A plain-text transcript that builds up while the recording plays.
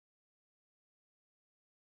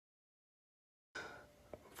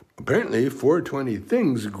Apparently, 420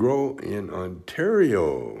 things grow in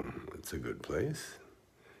Ontario. That's a good place.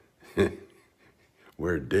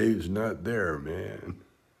 Where Dave's not there, man.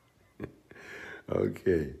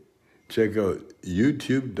 Okay. Check out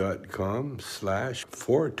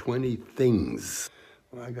youtube.com/420things.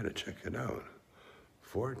 Well, I got to check it out.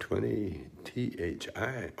 420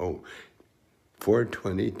 THI. Oh,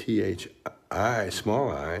 420 THI,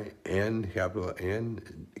 small I, N, capital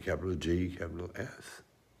G, capital S.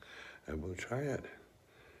 I will try it.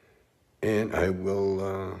 And I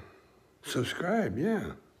will subscribe,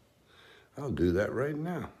 yeah. I'll do that right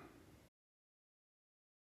now.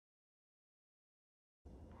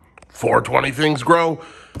 420 things grow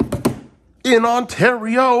in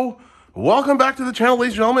Ontario. Welcome back to the channel,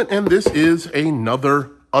 ladies and gentlemen, and this is another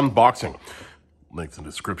unboxing. Links in the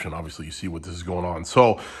description. Obviously, you see what this is going on.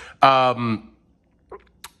 So, or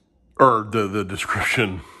the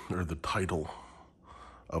description or the title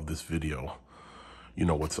of this video. You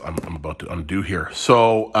know what I'm about to undo here.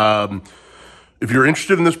 So, if you're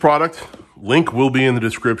interested in this product, link will be in the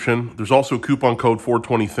description. There's also a coupon code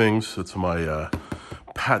 420 things. It's my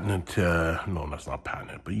patented, no, that's not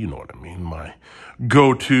patented, but you know what I mean. My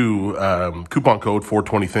go-to coupon code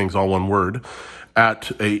 420 things, all one word,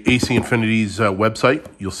 at AC Infinity's website.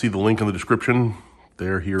 You'll see the link in the description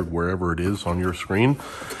there, here, wherever it is on your screen.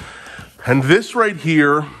 And this right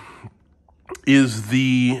here is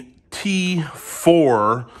the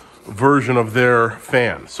T4 version of their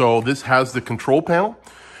fan. So this has the control panel.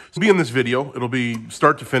 It'll be in this video. It'll be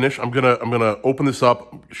start to finish. I'm gonna open this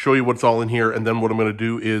up, show you what's all in here, and then what I'm gonna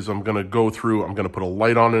do is I'm gonna go through. I'm gonna put a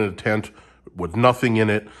light on in a tent with nothing in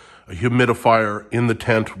it, a humidifier in the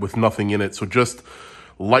tent with nothing in it. So just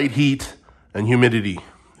light heat and humidity,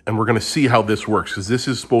 and we're gonna see how this works, because this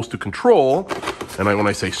is supposed to control. And when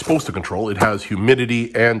I say supposed to control, it has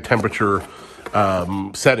humidity and temperature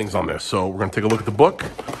settings on this. So we're gonna take a look at the book.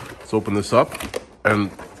 Let's open this up,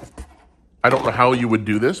 and I don't know how you would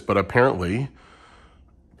do this, but apparently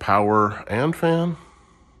power and fan.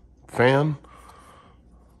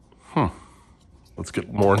 Let's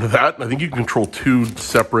get more into that. I think you can control two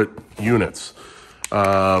separate units.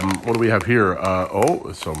 What do we have here?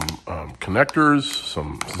 Some connectors,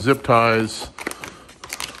 some zip ties,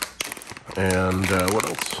 and what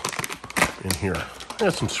else in here? Yeah,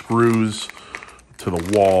 some screws to the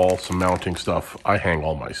wall, some mounting stuff. I hang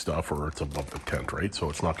all my stuff, or it's above the tent, right?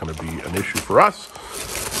 So it's not going to be an issue for us.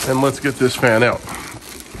 And let's get this fan out.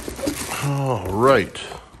 All right.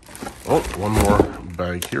 Oh, one more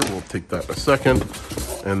bag here. We'll take that in a second.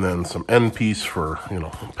 And then some end piece for,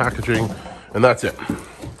 packaging. And that's it.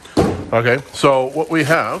 Okay, so what we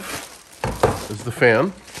have is the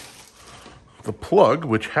fan, the plug,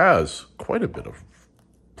 which has quite a bit of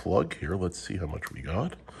plug here. Let's see how much we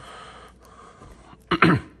got.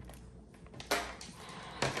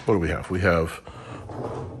 What do we have? We have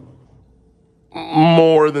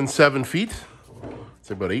more than 7 feet. It's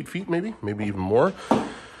about 8 feet, maybe even more.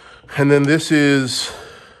 And then this is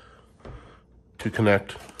to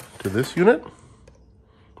connect to this unit.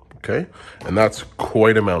 Okay, and that's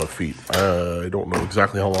quite an amount of feet. I don't know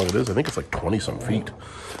exactly how long it is. I think it's like 20-some feet.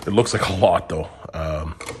 It looks like a lot, though.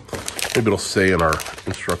 Maybe it'll say in our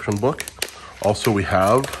instruction book. Also, we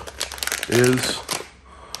have is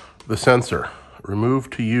the sensor. Remove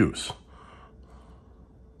to use.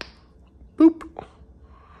 Boop.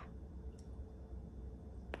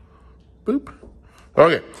 Boop.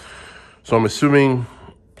 Okay. So I'm assuming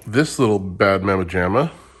this little bad mamma jamma,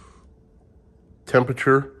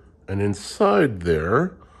 temperature, and inside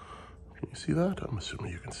there, can you see that? I'm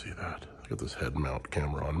assuming you can see that. I got this head mount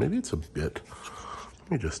camera on. Maybe it's a bit. Let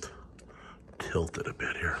me just tilt it a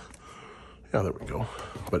bit here. Yeah, there we go.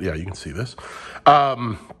 But yeah, you can see this.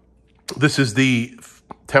 This is the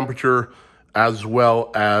temperature as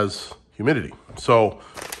well as humidity. So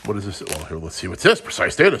what is this? Well, here, let's see what's this.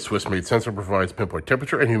 Precise data. Swiss-made sensor provides pinpoint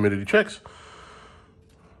temperature and humidity checks.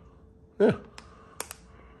 Yeah.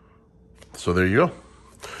 So there you go.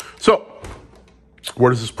 So where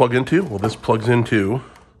does this plug into? Well, this plugs into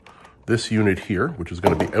this unit here, which is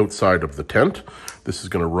going to be outside of the tent. This is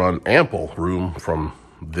going to run ample room from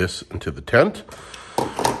this into the tent.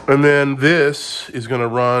 And then this is going to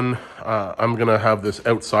run, I'm going to have this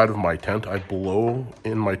outside of my tent. I blow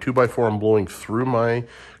in my 2x4, I'm blowing through my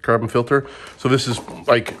carbon filter. So this is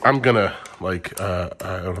like, I'm going to I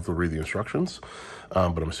don't have to read the instructions,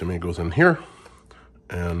 but I'm assuming it goes in here,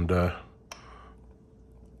 and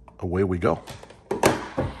away we go.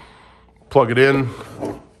 Plug it in,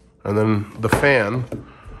 and then the fan,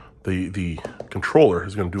 the controller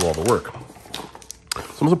is going to do all the work.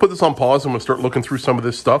 So I'm going to put this on pause. I'm going to start looking through some of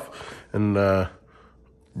this stuff, and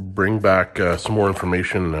bring back some more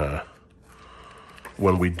information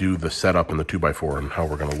when we do the setup in the 2x4 and how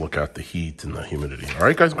we're going to look at the heat and the humidity. All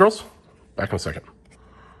right, guys and girls, back in a second.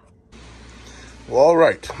 Well, all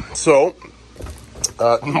right, so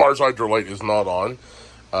Mars Hydro light is not on.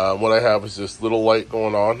 What I have is this little light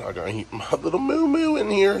going on. I got my little moo in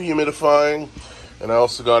here, humidifying, and I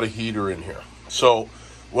also got a heater in here. So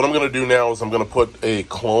what I'm going to do now is I'm going to put a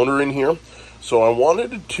cloner in here. So I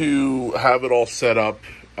wanted to have it all set up.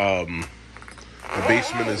 The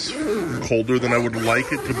basement is colder than I would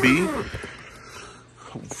like it to be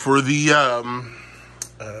for the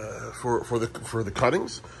for the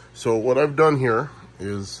cuttings. So what I've done here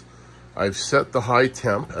is I've set the high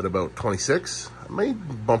temp at about 26. I may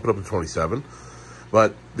bump it up to 27,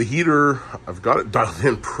 but the heater, I've got it dialed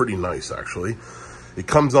in pretty nice actually. It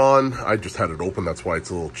comes on, I just had it open, that's why it's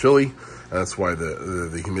a little chilly, and that's why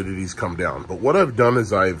the humidity's come down. But what I've done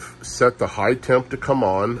is I've set the high temp to come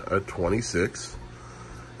on at 26,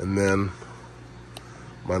 and then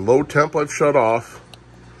my low temp I've shut off.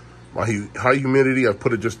 My high humidity, I've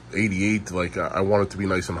put it just 88, like I want it to be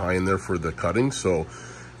nice and high in there for the cutting. So,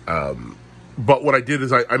 but what I did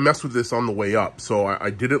is I messed with this on the way up. So I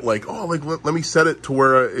did it like, oh, like let me set it to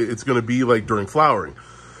where it's gonna be like during flowering.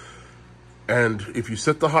 And if you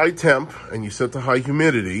set the high temp and you set the high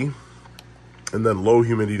humidity, and then low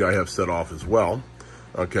humidity I have set off as well,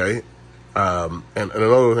 okay? And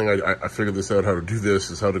another thing, I figured this out, how to do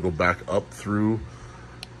this is how to go back up through,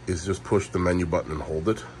 is just push the menu button and hold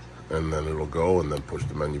it, and then it'll go, and then push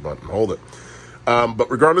the menu button and hold it.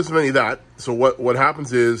 But regardless of any of that, so what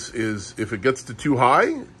happens is if it gets to too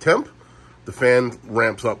high temp, the fan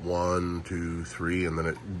ramps up 1, 2, 3, and then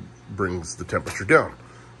it brings the temperature down.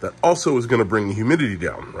 That also is going to bring the humidity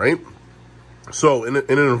down, right? So in an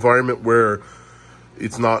environment where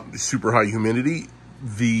it's not super high humidity,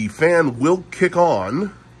 the fan will kick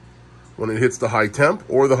on when it hits the high temp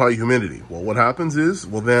or the high humidity. Well, what happens is,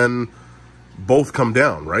 well, then both come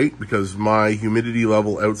down, right? Because my humidity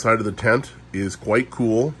level outside of the tent is quite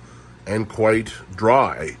cool and quite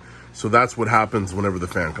dry. So that's what happens whenever the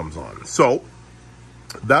fan comes on. So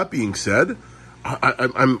that being said,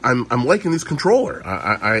 I'm liking this controller.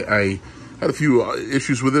 I had a few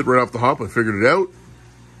issues with it right off the hop. I figured it out.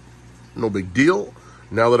 No big deal.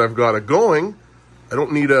 Now that I've got it going, I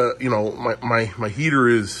don't need a, you know, my heater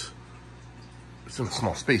is, it's in a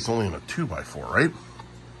small space, only in a 2x4, right?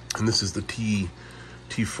 And this is the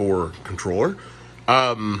T4 controller,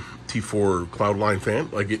 T4 Cloudline fan.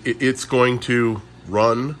 Like it's going to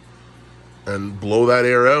run and blow that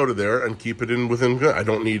air out of there and keep it in within good. I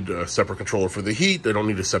don't need a separate controller for the heat. I don't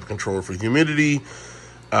need a separate controller for humidity.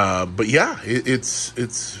 But yeah, it's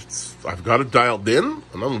I've got it dialed in,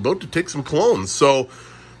 and I'm about to take some clones. So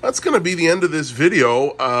that's going to be the end of this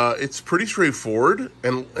video. It's pretty straightforward,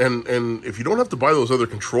 and if you don't have to buy those other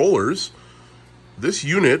controllers, this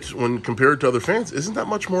unit, when compared to other fans, isn't that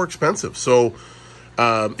much more expensive. So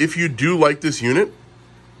if you do like this unit,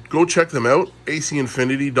 go check them out,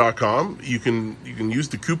 acinfinity.com. You can use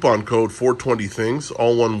the coupon code 420things,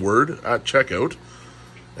 all one word, at checkout,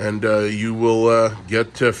 and you will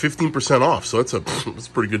get 15% off. So that's a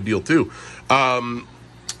pretty good deal too.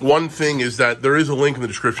 One thing is that there is a link in the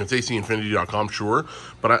description. It's acinfinity.com, sure,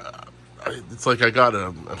 but it's like I got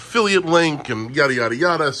an affiliate link and yada yada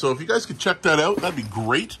yada. So if you guys could check that out, that'd be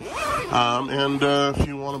great. And if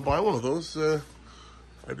you want to buy one of those,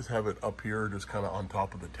 I just have it up here, just kind of on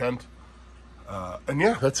top of the tent. And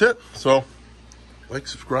yeah, that's it. So like,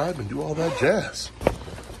 subscribe, and do all that jazz.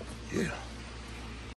 Yeah.